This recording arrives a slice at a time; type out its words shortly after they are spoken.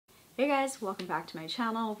Hey guys, welcome back to my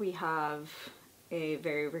channel. We have a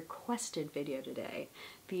very requested video today,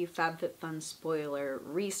 the FabFitFun spoiler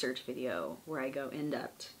research video where I go in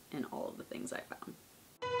depth in all of the things I found.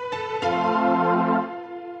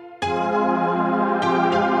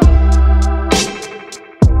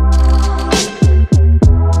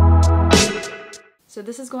 So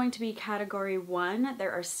this is going to be category 1.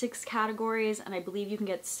 There are 6 categories and I believe you can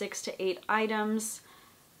get 6 to 8 items.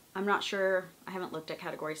 I'm not sure, I haven't looked at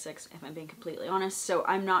category 6 if I'm being completely honest, so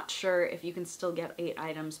I'm not sure if you can still get 8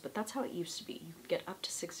 items, but that's how it used to be. You could get up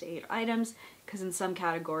to 6 to 8 items, because in some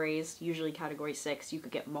categories, usually category 6, you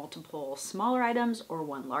could get multiple smaller items or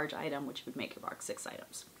 1 large item, which would make your box 6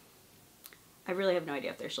 items. I really have no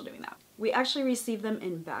idea if they're still doing that. We actually receive them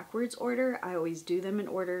in backwards order. I always do them in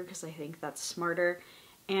order because I think that's smarter,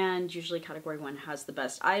 and usually category 1 has the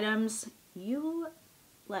best items. You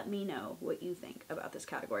let me know what you think about this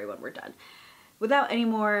category when we're done. Without any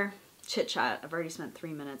more chit chat, I've already spent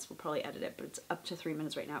 3 minutes, we'll probably edit it, but it's up to 3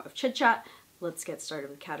 minutes right now of chit chat. Let's get started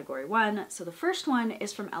with category 1. So the first one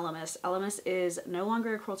is from Elemis. Elemis is no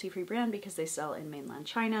longer a cruelty-free brand because they sell in mainland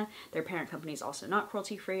China. Their parent company is also not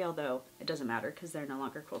cruelty-free, although it doesn't matter because they're no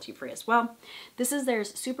longer cruelty-free as well. This is their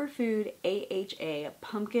Superfood AHA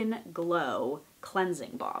Pumpkin Glow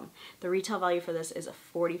Cleansing Balm. The retail value for this is a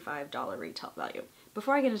 $45 retail value.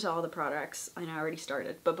 Before I get into all the products, I know I already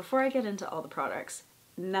started, but before I get into all the products,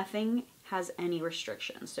 nothing has any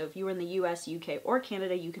restrictions. So if you were in the US, UK, or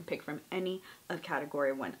Canada, you can pick from any of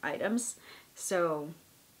category 1 items. So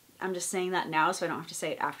I'm just saying that now so I don't have to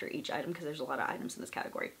say it after each item because there's a lot of items in this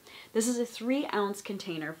category. This is a 3-ounce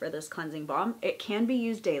container for this cleansing balm. It can be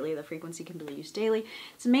used daily. The frequency can be used daily.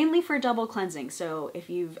 It's mainly for double cleansing. So if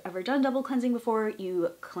you've ever done double cleansing before,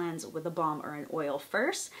 you cleanse with a balm or an oil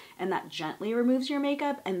first, and that gently removes your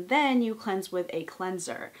makeup, and then you cleanse with a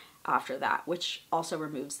cleanser after that, which also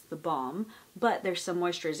removes the balm, but there's some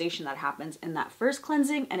moisturization that happens in that first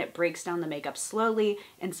cleansing and it breaks down the makeup slowly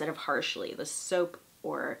instead of harshly. The soap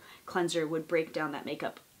or cleanser would break down that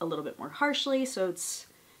makeup a little bit more harshly, so it's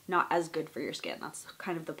not as good for your skin. That's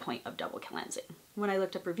kind of the point of double cleansing. When I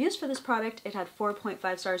looked up reviews for this product, it had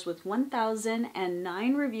 4.5 stars with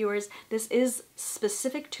 1,009 reviewers. This is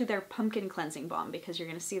specific to their pumpkin cleansing balm because you're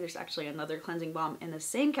gonna see there's actually another cleansing balm in the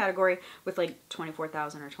same category with like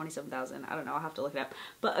 24,000 or 27,000, I don't know, I'll have to look it up,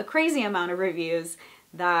 but a crazy amount of reviews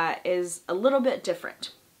that is a little bit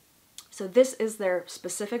different. So this is their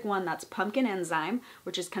specific one that's pumpkin enzyme,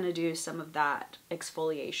 which is gonna do some of that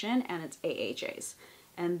exfoliation, and it's AHAs.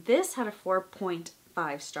 And this had a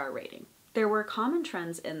 4.5 star rating. There were common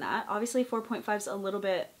trends in that. Obviously 4.5 is a little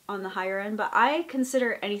bit on the higher end, but I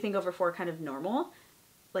consider anything over 4 kind of normal,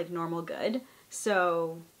 like normal good.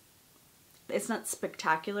 So it's not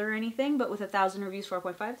spectacular or anything, but with 1,000 reviews,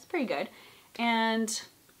 4.5 is pretty good. And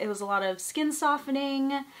it was a lot of skin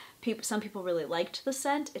softening. Some people really liked the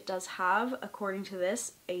scent. It does have, according to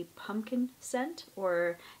this, a pumpkin scent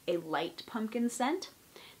or a light pumpkin scent.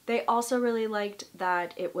 They also really liked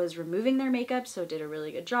that it was removing their makeup, so it did a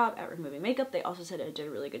really good job at removing makeup. They also said it did a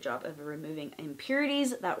really good job of removing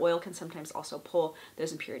impurities. That oil can sometimes also pull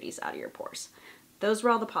those impurities out of your pores. Those were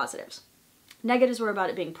all the positives. Negatives were about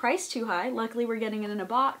it being priced too high. Luckily, we're getting it in a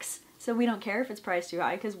box, so we don't care if it's priced too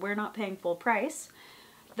high because we're not paying full price.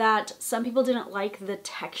 That some people didn't like the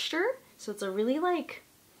texture, so it's a really like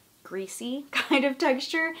greasy kind of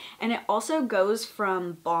texture, and it also goes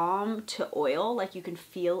from balm to oil, like you can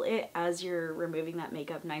feel it as you're removing that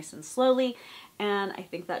makeup nice and slowly, and I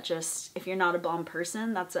think that just, if you're not a balm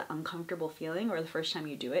person, that's an uncomfortable feeling, or the first time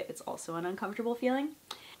you do it, it's also an uncomfortable feeling.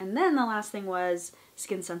 And then the last thing was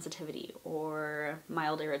skin sensitivity or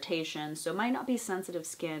mild irritation, so it might not be sensitive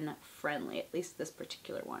skin friendly, at least this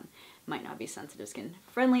particular one might not be sensitive skin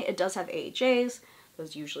friendly. It does have AHAs.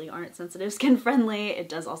 Those usually aren't sensitive skin friendly. It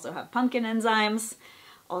does also have pumpkin enzymes.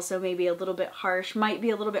 Also maybe a little bit harsh, might be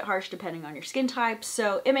a little bit harsh depending on your skin type.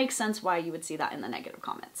 So it makes sense why you would see that in the negative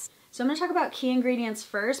comments. So I'm gonna talk about key ingredients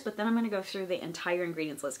first, but then I'm gonna go through the entire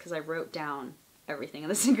ingredients list because I wrote down everything in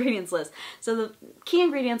this ingredients list. So the key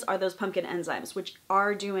ingredients are those pumpkin enzymes, which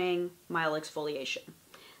are doing mild exfoliation.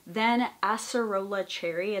 Then acerola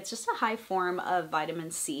cherry, it's just a high form of vitamin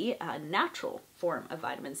C, a natural form of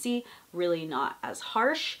vitamin C, really not as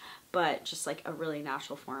harsh, but just like a really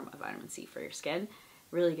natural form of vitamin C for your skin,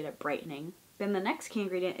 really good at brightening. Then the next key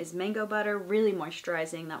ingredient is mango butter, really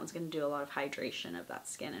moisturizing. That one's going to do a lot of hydration of that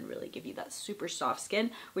skin and really give you that super soft skin,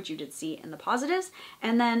 which you did see in the positives.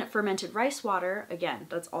 And then fermented rice water, again,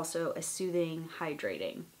 that's also a soothing,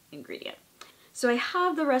 hydrating ingredient. So I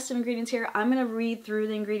have the rest of ingredients here. I'm going to read through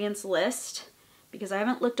the ingredients list because I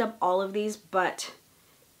haven't looked up all of these, but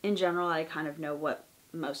in general I kind of know what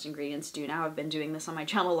most ingredients do now. I've been doing this on my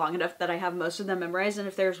channel long enough that I have most of them memorized, and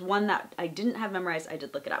if there's one that I didn't have memorized, I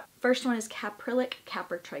did look it up. First one is caprylic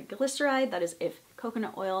triglyceride. That is if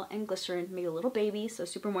coconut oil and glycerin made a little baby, so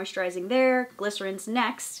super moisturizing there. Glycerin's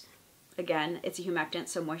next. Again, it's a humectant,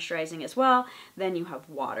 so moisturizing as well. Then you have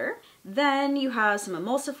water. Then you have some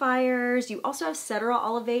emulsifiers. You also have ceteryl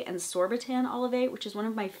olivate and sorbitan olivate, which is one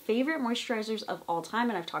of my favorite moisturizers of all time,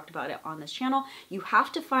 and I've talked about it on this channel. You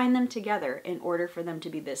have to find them together in order for them to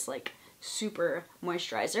be this like super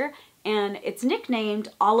moisturizer, and it's nicknamed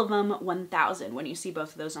Olivum 1000 when you see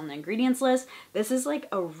both of those on the ingredients list. This is like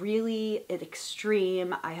a really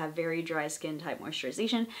extreme, I have very dry skin type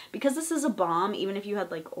moisturization. Because this is a balm, even if you had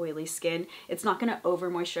like oily skin, it's not going to over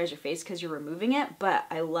moisturize your face because you're removing it, but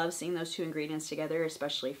I love seeing those two ingredients together,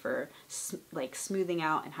 especially for like smoothing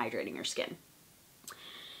out and hydrating your skin.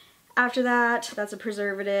 After that, that's a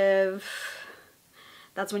preservative.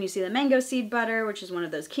 That's when you see the mango seed butter, which is one of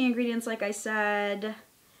those key ingredients like I said.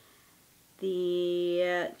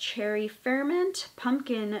 The cherry ferment,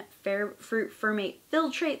 pumpkin fruit fermate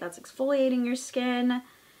filtrate, that's exfoliating your skin.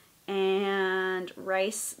 And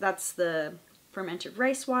rice, that's the fermented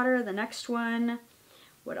rice water, the next one.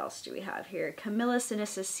 What else do we have here? Camellia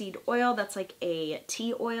sinensis seed oil, that's like a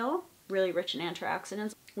tea oil, really rich in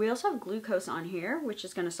antioxidants. We also have glucose on here, which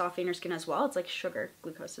is going to soften your skin as well. It's like sugar.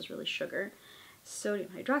 Glucose is really sugar. Sodium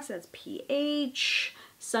hydroxide, that's pH.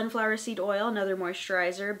 Sunflower seed oil, another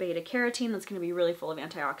moisturizer. Beta carotene, that's going to be really full of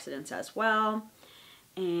antioxidants as well.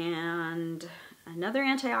 And another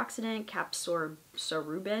antioxidant,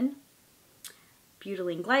 capsorubin.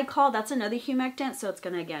 Butylene glycol, that's another humectant, so it's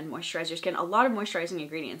going to again moisturize your skin. A lot of moisturizing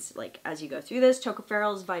ingredients like as you go through this.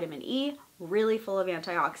 Tocopherols vitamin E, really full of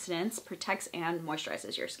antioxidants, protects and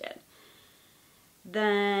moisturizes your skin.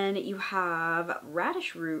 Then you have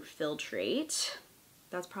radish root filtrate.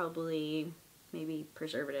 That's probably maybe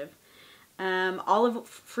preservative. Olive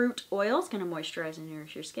fruit oil is going to moisturize and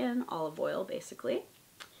nourish your skin. Olive oil, basically.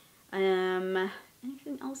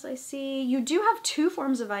 Anything else I see? You do have two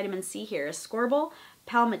forms of vitamin C here. Ascorbyl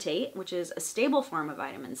palmitate, which is a stable form of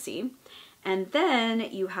vitamin C. And then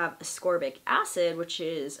you have ascorbic acid, which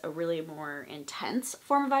is a really more intense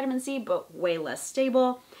form of vitamin C, but way less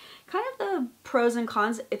stable. Kind of the pros and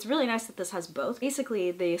cons, it's really nice that this has both.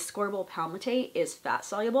 Basically, the ascorbyl palmitate is fat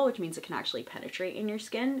soluble, which means it can actually penetrate in your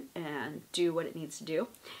skin and do what it needs to do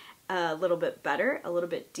a little bit better, a little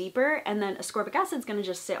bit deeper. And then ascorbic acid is going to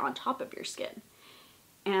just sit on top of your skin.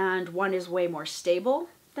 And one is way more stable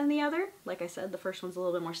than the other. Like I said, the first one's a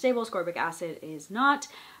little bit more stable, ascorbic acid is not,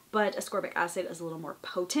 but ascorbic acid is a little more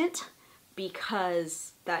potent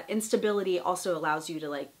because that instability also allows you to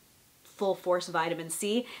like full force vitamin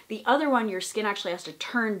C. The other one, your skin actually has to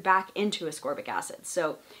turn back into ascorbic acid.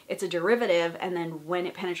 So it's a derivative, and then when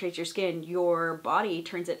it penetrates your skin, your body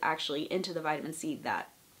turns it actually into the vitamin C that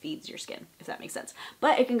feeds your skin, if that makes sense.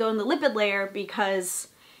 But it can go in the lipid layer because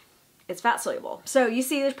it's fat soluble. So you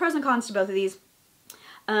see there's pros and cons to both of these.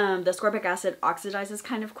 The ascorbic acid oxidizes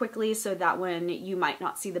kind of quickly, so that one you might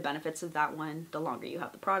not see the benefits of that one the longer you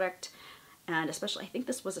have the product. And especially, I think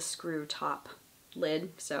this was a screw top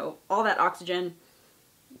lid, so all that oxygen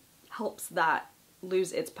helps that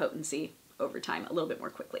lose its potency over time a little bit more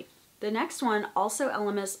quickly. The next one, also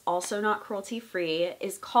Elemis, also not cruelty free,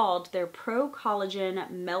 is called their Pro Collagen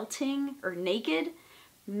Melting or Naked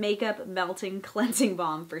Makeup Melting Cleansing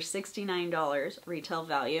Balm for $69 retail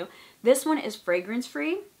value. This one is fragrance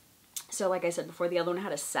free. So like I said before, the other one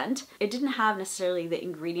had a scent. It didn't have necessarily the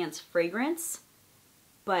ingredients fragrance,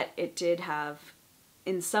 but it did have,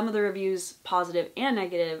 in some of the reviews, positive and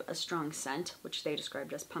negative, a strong scent, which they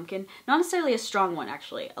described as pumpkin. Not necessarily a strong one,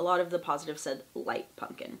 actually. A lot of the positives said light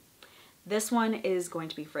pumpkin. This one is going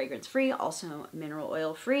to be fragrance free, also mineral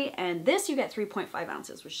oil free, and this you get 3.5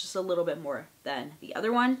 ounces, which is just a little bit more than the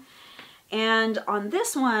other one. And on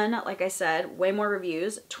this one, like I said, way more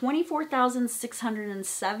reviews,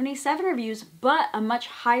 24,677 reviews, but a much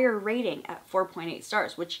higher rating at 4.8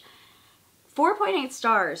 stars, which 4.8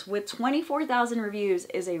 stars with 24,000 reviews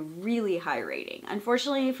is a really high rating.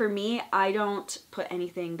 Unfortunately for me, I don't put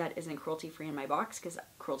anything that isn't cruelty-free in my box because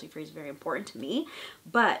cruelty-free is very important to me.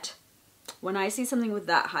 But when I see something with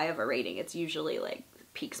that high of a rating, it's usually like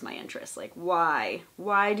piques my interest. Like, why?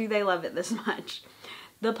 Why do they love it this much?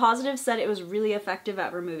 The positive said it was really effective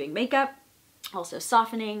at removing makeup, also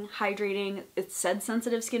softening, hydrating. It said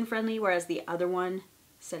sensitive skin friendly, whereas the other one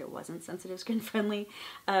said it wasn't sensitive skin friendly.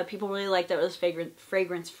 People really liked that it was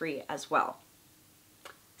fragrance free as well.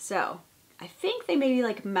 So I think they maybe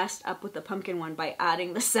like messed up with the pumpkin one by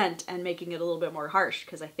adding the scent and making it a little bit more harsh,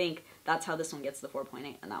 because I think that's how this one gets the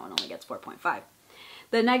 4.8 and that one only gets 4.5.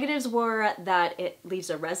 The negatives were that it leaves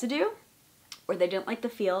a residue, or they didn't like the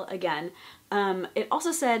feel again. It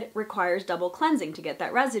also said requires double cleansing to get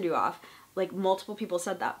that residue off. Like multiple people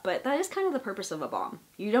said that, but that is kind of the purpose of a balm.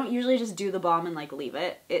 You don't usually just do the balm and like leave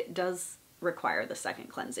it. It does require the second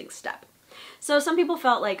cleansing step. So some people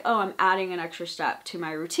felt like, oh, I'm adding an extra step to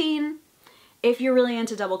my routine. If you're really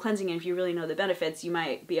into double cleansing and if you really know the benefits, you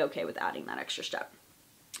might be okay with adding that extra step.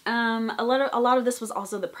 A lot of this was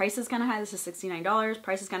also the price is kind of high. This is $69,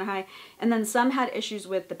 price is kind of high. And then some had issues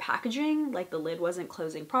with the packaging, like the lid wasn't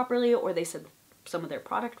closing properly, or they said some of their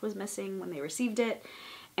product was missing when they received it.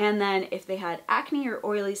 And then if they had acne or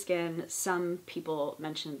oily skin, some people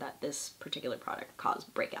mentioned that this particular product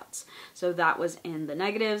caused breakouts. So that was in the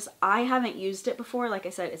negatives. I haven't used it before. Like I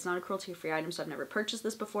said, it's not a cruelty-free item, so I've never purchased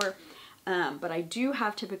this before. But I do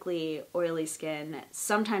have typically oily skin,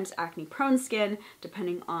 sometimes acne-prone skin,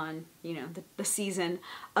 depending on, you know, the season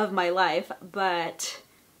of my life. But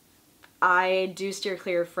I do steer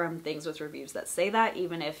clear from things with reviews that say that,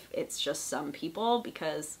 even if it's just some people,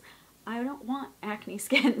 because I don't want acne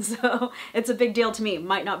skin, so it's a big deal to me.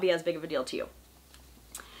 Might not be as big of a deal to you.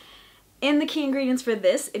 In the key ingredients for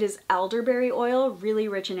this, it is elderberry oil, really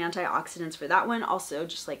rich in antioxidants for that one. Also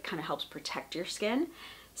just like kind of helps protect your skin.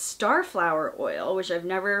 Starflower oil, which I've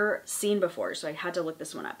never seen before, so I had to look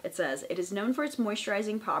this one up. It says, it is known for its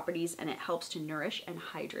moisturizing properties and it helps to nourish and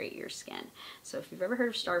hydrate your skin. So if you've ever heard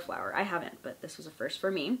of starflower, I haven't, but this was a first for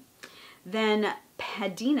me. Then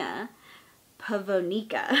Padina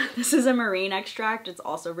pavonica. This is a marine extract. It's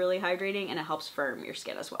also really hydrating and it helps firm your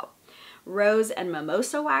skin as well. Rose and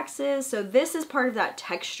mimosa waxes. So this is part of that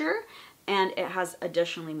texture and it has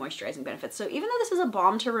additionally moisturizing benefits. So even though this is a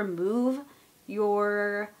balm to remove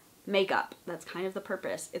your makeup, that's kind of the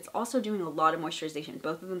purpose, it's also doing a lot of moisturization.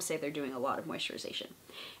 Both of them say they're doing a lot of moisturization.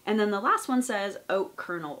 And then the last one says oat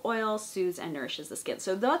kernel oil soothes and nourishes the skin.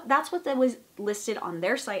 So that's what that was listed on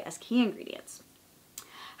their site as key ingredients.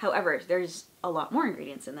 However, there's a lot more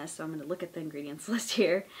ingredients in this, so I'm going to look at the ingredients list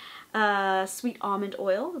here. Sweet almond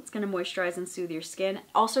oil, that's going to moisturize and soothe your skin.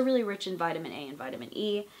 Also really rich in vitamin A and vitamin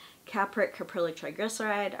E. Capric caprylic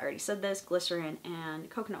triglyceride, I already said this. Glycerin and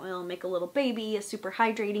coconut oil make a little baby, a super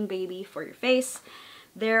hydrating baby for your face.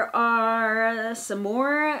 There are some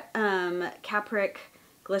more capric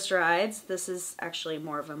glycerides. This is actually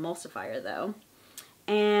more of an emulsifier though.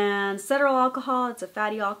 And cetyl alcohol, it's a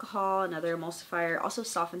fatty alcohol, another emulsifier, also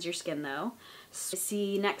softens your skin though. So I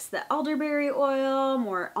see next the elderberry oil,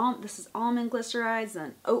 this is almond glycerides,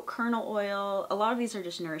 then oat kernel oil. A lot of these are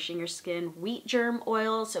just nourishing your skin. Wheat germ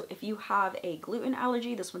oil, so if you have a gluten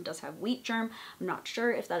allergy, this one does have wheat germ. I'm not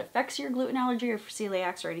sure if that affects your gluten allergy or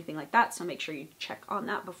celiacs or anything like that, so make sure you check on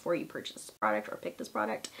that before you purchase this product or pick this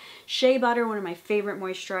product. Shea butter, one of my favorite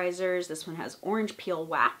moisturizers. This one has orange peel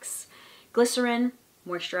wax. Glycerin,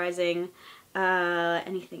 moisturizing.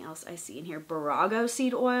 Anything else I see in here? Barago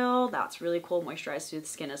seed oil, that's really cool, moisturizes the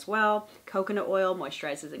skin as well. Coconut oil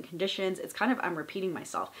moisturizes and conditions. It's kind of, I'm repeating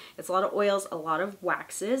myself. It's a lot of oils, a lot of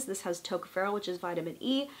waxes. This has tocopherol, which is vitamin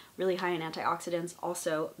E, really high in antioxidants,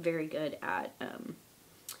 also very good at,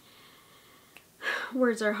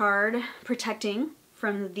 words are hard, protecting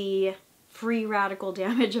from the free radical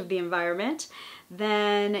damage of the environment.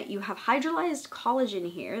 Then you have hydrolyzed collagen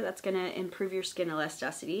here. That's going to improve your skin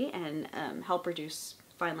elasticity and help reduce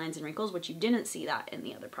fine lines and wrinkles, which you didn't see that in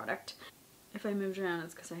the other product. If I moved around,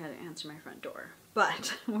 it's because I had to answer my front door.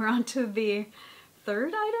 But we're on to the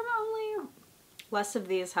third item only. Less of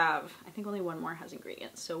these have, I think only one more has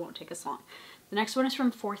ingredients, so it won't take us long. The next one is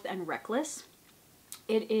from Forth and Reckless.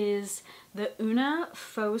 It is the Una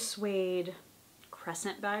Faux Suede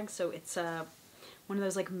crescent bag. So it's one of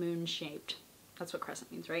those like moon shaped, that's what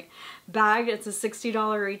crescent means, right? Bag. It's a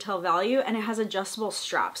 $60 retail value and it has adjustable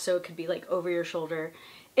straps, so it could be like over your shoulder.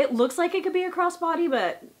 It looks like it could be a crossbody,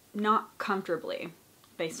 but not comfortably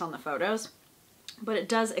based on the photos, but it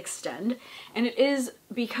does extend, and it is,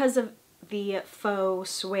 because of the faux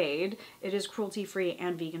suede, it is cruelty free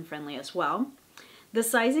and vegan friendly as well. The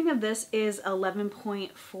sizing of this is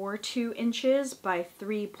 11.42 inches by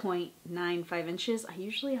 3.95 inches. I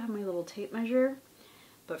usually have my little tape measure,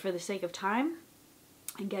 but for the sake of time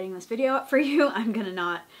and getting this video up for you, I'm gonna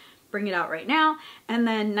not bring it out right now. And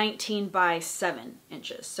then 19 by 7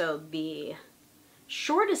 inches. So the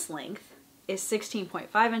shortest length is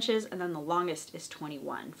 16.5 inches and then the longest is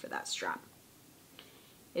 21 for that strap.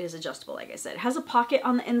 It is adjustable, like I said. It has a pocket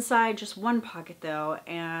on the inside, just one pocket though,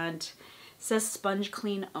 and says sponge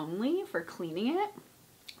clean only for cleaning it.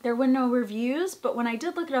 There were no reviews, but when I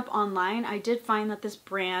did look it up online, I did find that this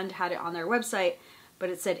brand had it on their website but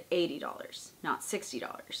it said $80, not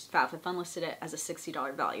 $60. FabFitFun listed it as a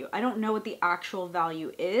 $60 value. I don't know what the actual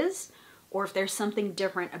value is, or if there's something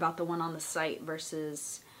different about the one on the site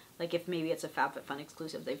versus, like, if maybe it's a FabFitFun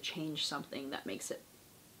exclusive, they've changed something that makes it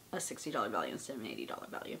a $60 value instead of an $80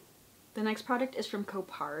 value. The next product is from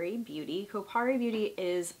Kopari Beauty. Kopari Beauty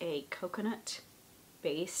is a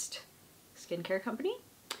coconut-based skincare company.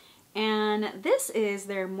 And this is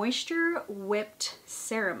their Moisture Whipped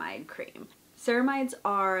Ceramide Cream. Ceramides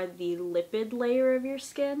are the lipid layer of your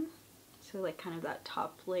skin. So like kind of that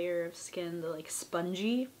top layer of skin, the like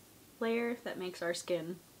spongy layer that makes our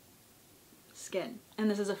skin.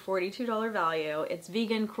 And this is a $42 value. It's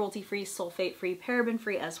vegan, cruelty-free, sulfate-free,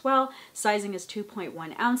 paraben-free as well. Sizing is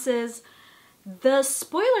 2.1 ounces. The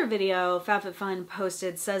spoiler video FabFitFun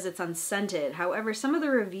posted says it's unscented. However, some of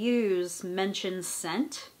the reviews mention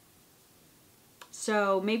scent.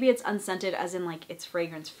 So maybe it's unscented as in like it's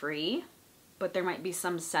fragrance-free, but there might be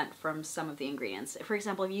some scent from some of the ingredients. For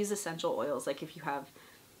example, if you use essential oils, like if you have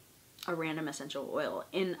a random essential oil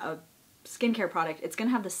in a skincare product, it's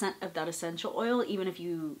gonna have the scent of that essential oil even if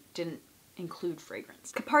you didn't include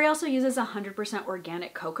fragrance. Kopari also uses 100%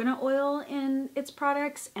 organic coconut oil in its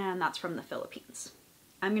products, and that's from the Philippines.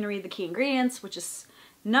 I'm gonna read the key ingredients, which is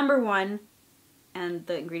number 1, and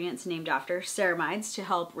the ingredients named after, ceramides, to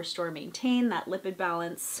help restore and maintain that lipid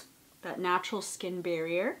balance, that natural skin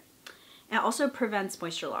barrier. It also prevents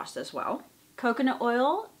moisture loss as well. Coconut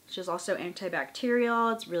oil, which is also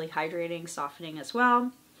antibacterial, it's really hydrating, softening as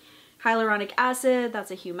well. Hyaluronic acid, that's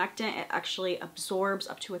a humectant. It actually absorbs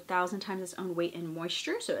up to 1,000 times its own weight in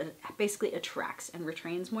moisture, so it basically attracts and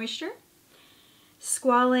retains moisture.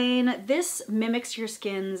 Squalane, this mimics your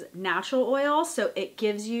skin's natural oil, so it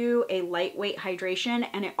gives you a lightweight hydration,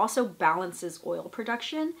 and it also balances oil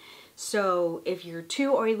production. So if you're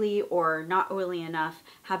too oily or not oily enough,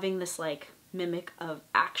 having this like mimic of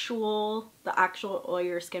the actual oil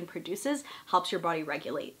your skin produces helps your body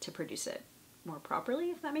regulate to produce it more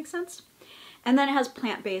properly, if that makes sense. And then it has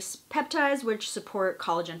plant-based peptides, which support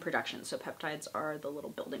collagen production. So peptides are the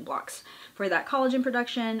little building blocks for that collagen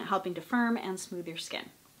production, helping to firm and smooth your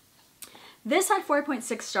skin. This had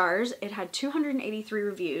 4.6 stars. It had 283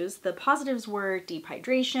 reviews. The positives were deep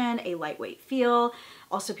hydration, a lightweight feel.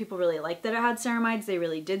 Also, people really liked that it had ceramides. They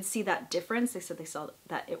really did see that difference. They said they saw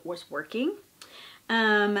that it was working.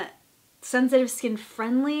 Sensitive skin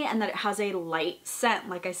friendly, and that it has a light scent.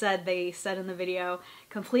 Like I said, they said in the video,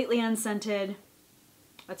 completely unscented.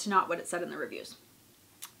 That's not what it said in the reviews.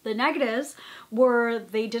 The negatives were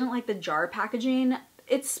they didn't like the jar packaging.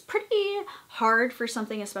 It's pretty hard for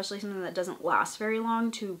something, especially something that doesn't last very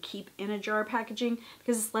long, to keep in a jar packaging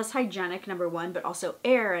because it's less hygienic, number 1, but also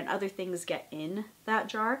air and other things get in that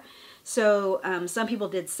jar. So some people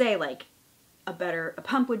did say like a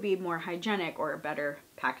pump would be more hygienic or a better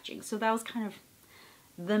packaging. So that was kind of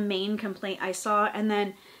the main complaint I saw. And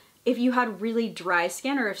then if you had really dry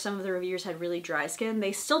skin, or if some of the reviewers had really dry skin,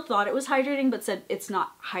 they still thought it was hydrating, but said it's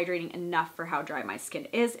not hydrating enough for how dry my skin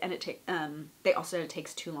is. And they also said it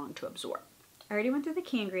takes too long to absorb. I already went through the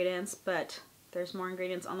key ingredients, but there's more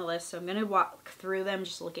ingredients on the list, so I'm gonna walk through them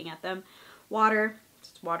just looking at them. Water,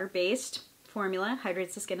 it's water-based. Formula,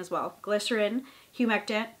 hydrates the skin as well. Glycerin,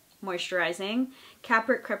 humectant, moisturizing.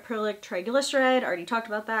 Capric caprylic triglyceride, already talked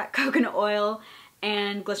about that. Coconut oil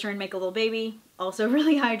and glycerin make a little baby, also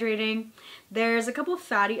really hydrating. There's a couple of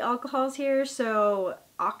fatty alcohols here, so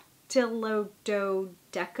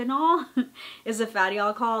octyllododecanol is a fatty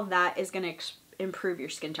alcohol that is going to improve your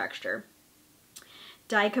skin texture.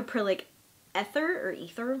 Dicaprylic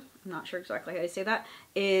ether, I'm not sure exactly how to say that,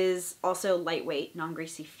 is also lightweight,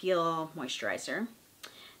 non-greasy feel moisturizer.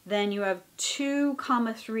 Then you have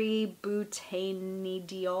 2,3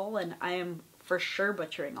 butanediol, and I am for sure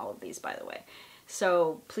butchering all of these, by the way.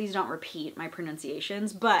 So please don't repeat my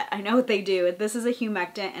pronunciations, but I know what they do. This is a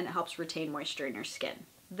humectant and it helps retain moisture in your skin.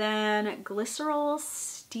 Then glycerol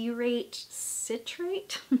stearate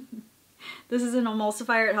citrate. This is an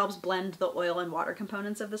emulsifier. It helps blend the oil and water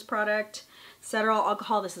components of this product. Ceteryl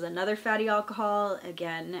alcohol, this is another fatty alcohol.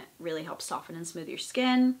 Again, really helps soften and smooth your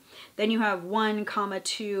skin. Then you have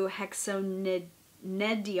 1,2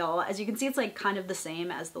 hexonediol. As you can see, it's like kind of the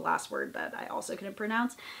same as the last word that I also couldn't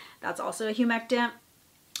pronounce. That's also a humectant.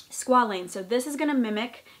 Squalane, so this is gonna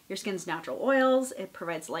mimic your skin's natural oils. It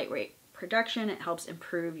provides lightweight production. It helps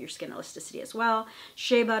improve your skin elasticity as well.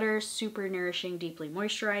 Shea butter, super nourishing, deeply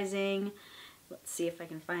moisturizing. Let's see if I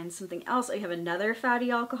can find something else. I have another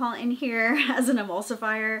fatty alcohol in here as an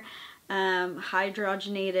emulsifier.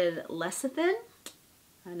 Hydrogenated lecithin,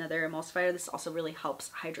 another emulsifier. This also really helps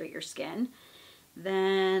hydrate your skin.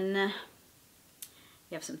 Then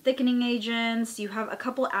You have some thickening agents. You have a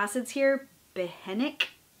couple acids here, behenic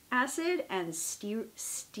acid and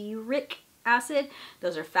stearic acid.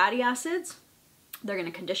 Those are fatty acids. They're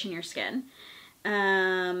going to condition your skin.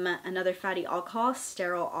 Another fatty alcohol,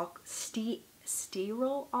 sterol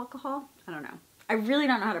alcohol. I don't know. I really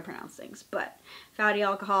don't know how to pronounce things, but fatty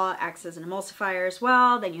alcohol acts as an emulsifier as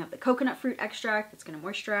well. Then you have the coconut fruit extract that's going to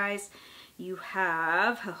moisturize. You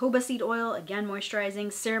have jojoba seed oil, again moisturizing.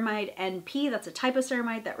 Ceramide NP, that's a type of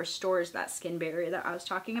ceramide that restores that skin barrier that I was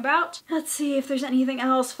talking about. Let's see if there's anything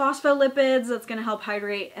else. Phospholipids, that's going to help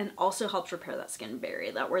hydrate and also helps repair that skin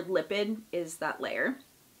barrier. That word lipid is that layer.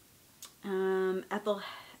 Ethyl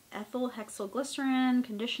hexylglycerin,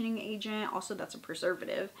 conditioning agent, also that's a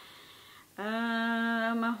preservative.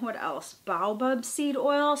 What else? Baobab seed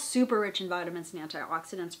oil, super rich in vitamins and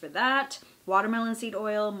antioxidants for that. Watermelon seed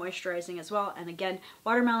oil, moisturizing as well. And again,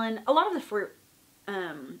 watermelon, a lot of the fruit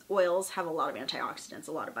oils have a lot of antioxidants,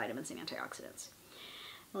 a lot of vitamins and antioxidants.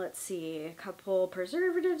 Let's see, a couple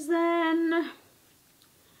preservatives then.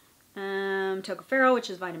 Tocopherol, which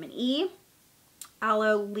is vitamin E.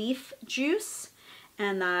 Aloe leaf juice,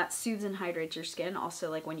 and that soothes and hydrates your skin. Also,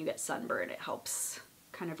 like when you get sunburned, it helps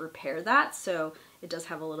kind of repair that. So it does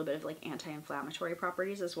have a little bit of like anti-inflammatory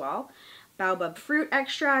properties as well. Baobab fruit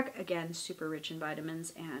extract, again, super rich in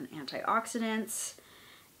vitamins and antioxidants.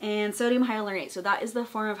 And sodium hyaluronate. So that is the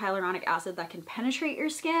form of hyaluronic acid that can penetrate your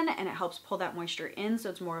skin and it helps pull that moisture in.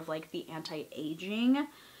 So it's more of like the anti-aging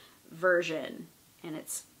version and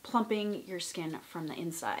it's plumping your skin from the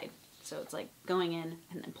inside. So it's like going in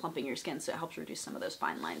and then plumping your skin, so it helps reduce some of those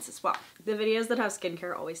fine lines as well. The videos that have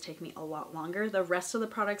skincare always take me a lot longer. The rest of the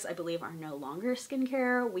products I believe are no longer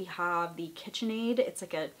skincare. We have the KitchenAid. It's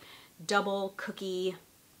like a double cookie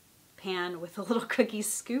pan with a little cookie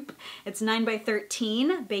scoop. It's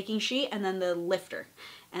 9x13 baking sheet and then the lifter.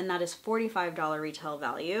 And that is $45 retail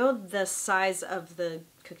value. The size of the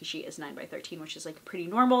cookie sheet is 9x13, which is like pretty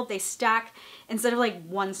normal. They stack, instead of like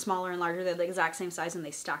one smaller and larger, they're the exact same size and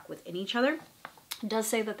they stack within each other. It does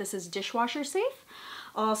say that this is dishwasher safe.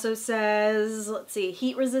 Also says, let's see,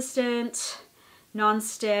 heat resistant,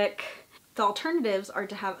 non-stick. The alternatives are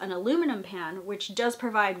to have an aluminum pan, which does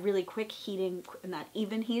provide really quick heating and that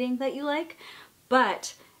even heating that you like,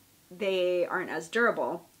 but they aren't as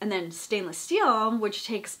durable. And then stainless steel, which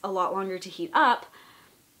takes a lot longer to heat up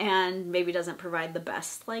and maybe doesn't provide the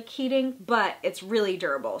best like heating, but it's really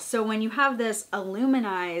durable. So when you have this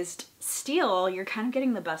aluminized steel, you're kind of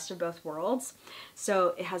getting the best of both worlds.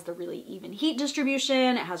 So it has the really even heat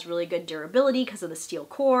distribution, it has really good durability because of the steel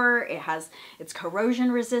core, it's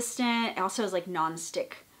corrosion resistant, it also has like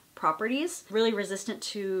non-stick properties, really resistant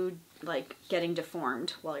to like getting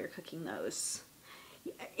deformed while you're cooking those.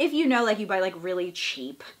 If you know, like you buy like really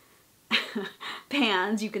cheap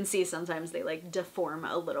pans, you can see sometimes they like deform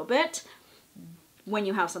a little bit. When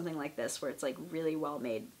you have something like this where it's like really well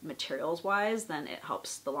made materials wise, then it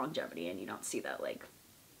helps the longevity and you don't see that like,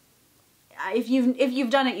 if you've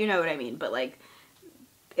done it, you know what I mean, but like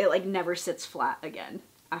it like never sits flat again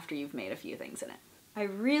after you've made a few things in it. I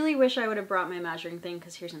really wish I would have brought my measuring thing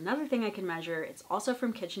because here's another thing I can measure. It's also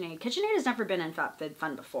from KitchenAid. KitchenAid has never been in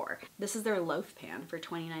FabFitFun before. This is their loaf pan for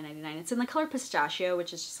 $29.99. It's in the color pistachio,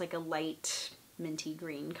 which is just like a light minty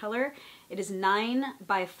green color. It is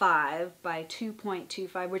 9x5 by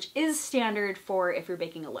 2.25, which is standard for if you're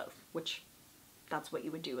baking a loaf, which that's what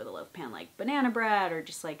you would do with a loaf pan, like banana bread or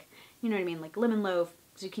just like, you know what I mean, like lemon loaf,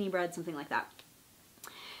 zucchini bread, something like that.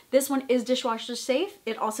 This one is dishwasher safe.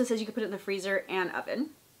 It also says you can put it in the freezer and oven.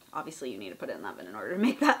 Obviously you need to put it in the oven in order to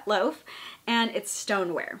make that loaf. And it's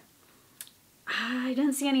stoneware. I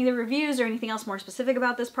didn't see any of the reviews or anything else more specific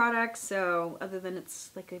about this product, so other than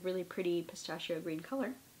it's like a really pretty pistachio green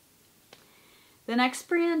color. The next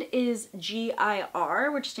brand is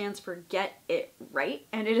GIR, which stands for Get It Right,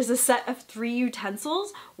 and it is a set of 3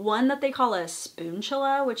 utensils. One that they call a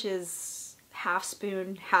spoonchula, which is half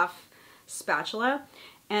spoon, half spatula.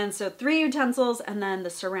 And so 3 utensils and then the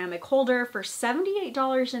ceramic holder for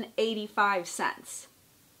 $78.85.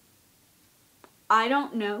 I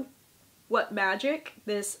don't know what magic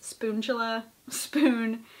this spoonchula,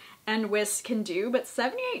 spoon, and whisk can do, but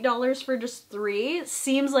 $78 for just 3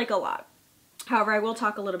 seems like a lot. However, I will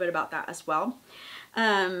talk a little bit about that as well.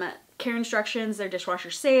 Care instructions, they're dishwasher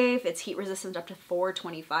safe, it's heat resistant up to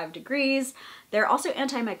 425 degrees. They're also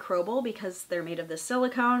antimicrobial because they're made of this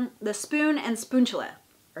silicone. The spoon and spoonchula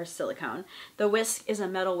are silicone. The whisk is a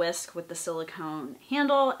metal whisk with the silicone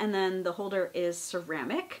handle, and then the holder is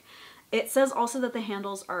ceramic. It says also that the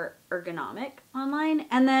handles are ergonomic online,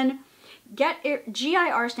 and then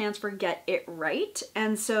GIR stands for Get It Right,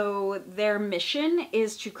 and so their mission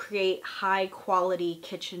is to create high quality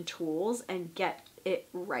kitchen tools and get it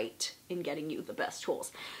right in getting you the best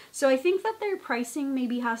tools. So I think that their pricing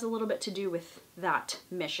maybe has a little bit to do with that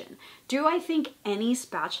mission. Do I think any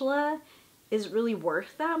spatula is really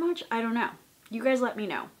worth that much? I don't know. You guys let me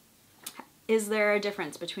know. Is there a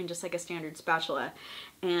difference between just like a standard spatula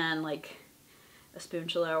and like a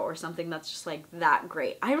spoonchula or something that's just like that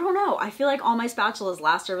great? I don't know. I feel like all my spatulas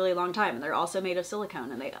last a really long time, and they're also made of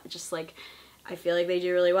silicone, and they just like, I feel like they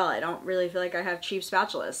do really well. I don't really feel like I have cheap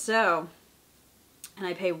spatulas. So, and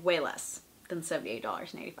I pay way less than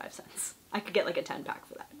 $78.85. I could get like a 10-pack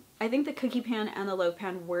for that. I think the cookie pan and the loaf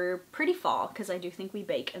pan were pretty fall, because I do think we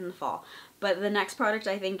bake in the fall. But the next product,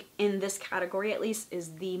 I think in this category at least,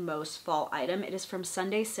 is the most fall item. It is from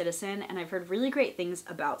Sunday Citizen, and I've heard really great things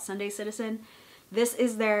about Sunday Citizen. This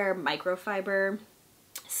is their microfiber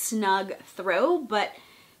snug throw, but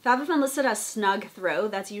FabFitFun listed as snug throw.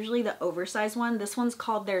 That's usually the oversized one. This one's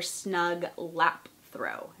called their snug lap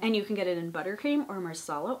throw, and you can get it in buttercream or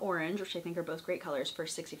marsala orange, which I think are both great colors, for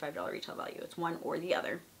 $65 retail value. It's one or the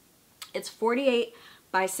other. It's 48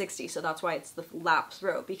 by 60, so that's why it's the lap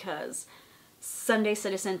throw, because Sunday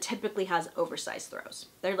Citizen typically has oversized throws.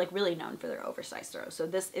 They're like really known for their oversized throws. So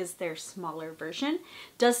this is their smaller version.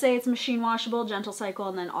 Does say it's machine washable, gentle cycle,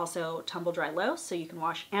 and then also tumble dry low, so you can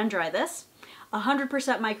wash and dry this. 100%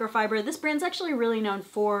 microfiber. This brand's actually really known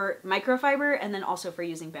for microfiber and then also for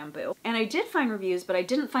using bamboo. And I did find reviews, but I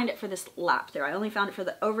didn't find it for this lap throw. I only found it for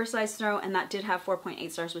the oversized throw, and that did have 4.8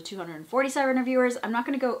 stars with 247 reviewers. I'm not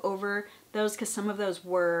going to go over those because some of those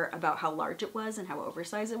were about how large it was and how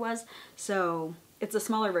oversized it was. So it's a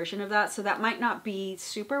smaller version of that. So that might not be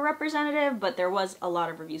super representative, but there was a lot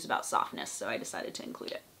of reviews about softness, so I decided to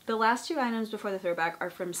include it. The last two items before the throwback are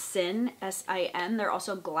from Sin, S-I-N. They're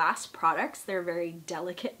also glass products. They're very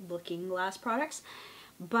delicate looking glass products,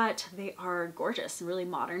 but they are gorgeous and really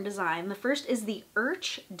modern design. The first is the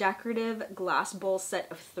Urch Decorative Glass Bowl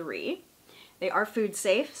Set of 3. They are food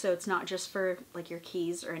safe, so it's not just for like your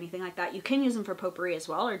keys or anything like that. You can use them for potpourri as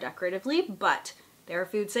well or decoratively, but they are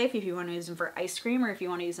food safe if you want to use them for ice cream or if you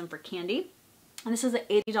want to use them for candy. And this is an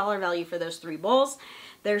 $80 value for those 3 bowls.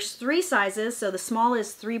 There's 3 sizes, so the small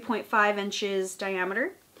is 3.5 inches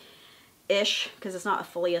diameter-ish, because it's not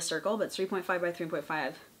fully a circle, but it's 3.5 by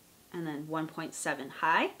 3.5 and then 1.7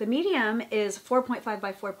 high. The medium is 4.5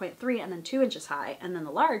 by 4.3 and then 2 inches high, and then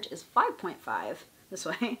the large is 5.5, this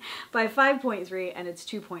way, by 5.3 and it's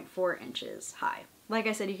 2.4 inches high. Like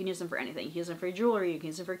I said, you can use them for anything. You can use them for jewelry, you can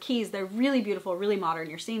use them for keys. They're really beautiful, really modern.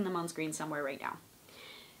 You're seeing them on screen somewhere right now.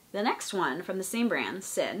 The next one from the same brand,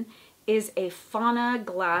 Sin, is a Fauna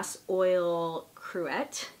Glass Oil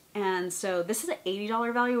Cruet. And so this is an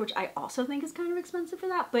 $80 value, which I also think is kind of expensive for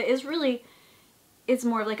that, but is really, it's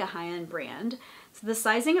more of like a high-end brand. So the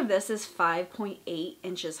sizing of this is 5.8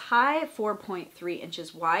 inches high, 4.3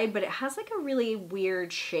 inches wide, but it has like a really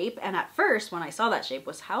weird shape. And at first, when I saw that shape,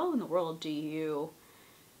 was how in the world do you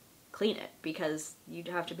clean it? Because you'd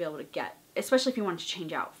have to be able to get, especially if you want to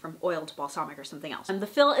change out from oil to balsamic or something else. And the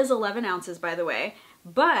fill is 11 ounces, by the way,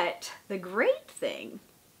 but the great thing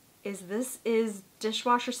is this is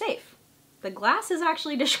dishwasher safe. The glass is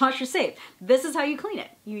actually dishwasher safe. This is how you clean it.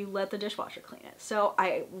 You let the dishwasher clean it. So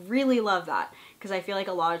I really love that, because I feel like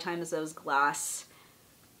a lot of times those glass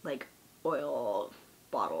like oil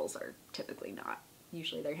bottles are typically not.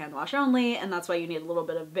 Usually they're hand wash only, and that's why you need a little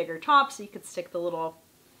bit of bigger top so you could stick the little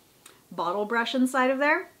bottle brush inside of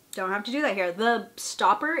there. Don't have to do that here. The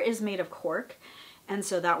stopper is made of cork, and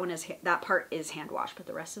so that part is hand washed, but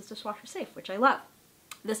the rest is dishwasher safe, which I love.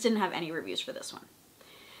 This didn't have any reviews for this one.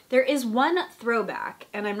 There is one throwback,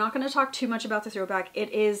 and I'm not going to talk too much about the throwback.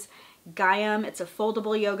 It is Gaiam. It's a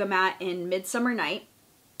foldable yoga mat in Midsummer Night,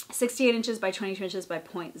 68 inches by 22 inches by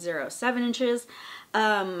 0.07 inches.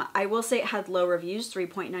 I will say it had low reviews,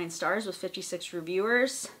 3.9 stars with 56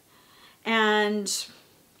 reviewers, and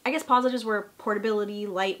I guess positives were portability,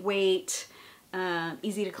 lightweight,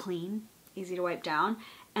 easy to clean, easy to wipe down.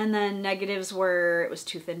 And then negatives were it was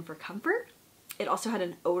too thin for comfort. It also had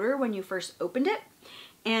an odor when you first opened it.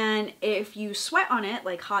 And if you sweat on it,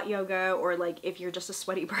 like hot yoga, or like if you're just a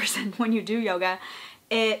sweaty person when you do yoga,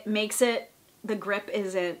 it makes it, the grip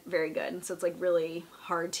isn't very good. So it's like really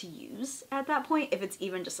hard to use at that point if it's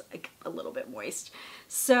even just like a little bit moist.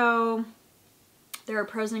 So there are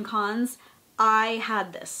pros and cons. I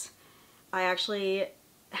had this. I actually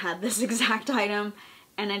had this exact item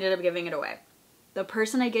and ended up giving it away. The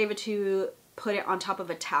person I gave it to put it on top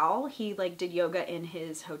of a towel. He like did yoga in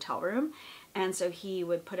his hotel room, and so he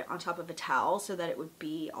would put it on top of a towel so that it would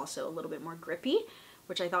be also a little bit more grippy,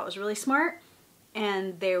 which I thought was really smart.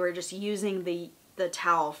 And they were just using the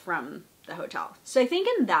towel from the hotel. So I think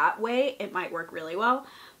in that way it might work really well.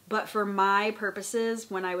 But for my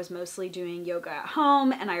purposes, when I was mostly doing yoga at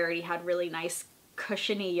home and I already had really nice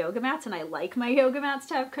cushiony yoga mats, and I like my yoga mats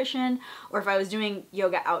to have cushion, or if I was doing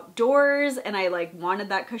yoga outdoors and I like wanted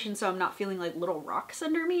that cushion so I'm not feeling like little rocks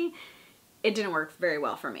under me, it didn't work very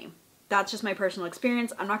well for me. That's just my personal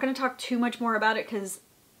experience. I'm not going to talk too much more about it because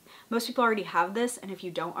most people already have this, and if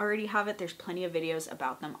you don't already have it, there's plenty of videos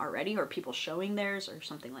about them already, or people showing theirs or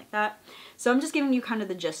something like that. So I'm just giving you kind of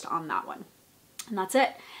the gist on that one. And that's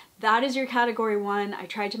it. That is your category 1. I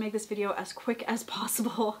tried to make this video as quick as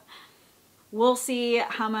possible. We'll see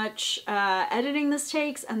how much editing this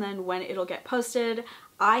takes and then when it'll get posted.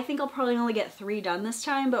 I think I'll probably only get 3 done this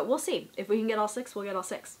time, but we'll see. If we can get all 6, we'll get all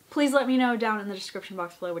 6. Please let me know down in the description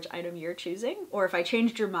box below which item you're choosing, or if I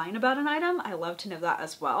changed your mind about an item. I love to know that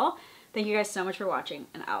as well. Thank you guys so much for watching,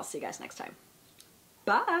 and I'll see you guys next time.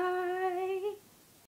 Bye!